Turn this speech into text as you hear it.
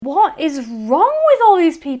is wrong with all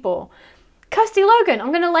these people? Kirsty Logan, I'm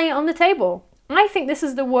going to lay it on the table. I think this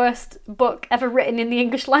is the worst book ever written in the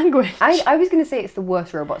English language. I was going to say it's the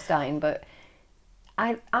worst robot starting, but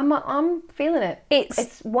I'm feeling it.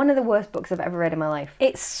 It's one of the worst books I've ever read in my life.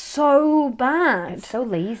 It's so bad. It's so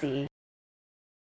lazy.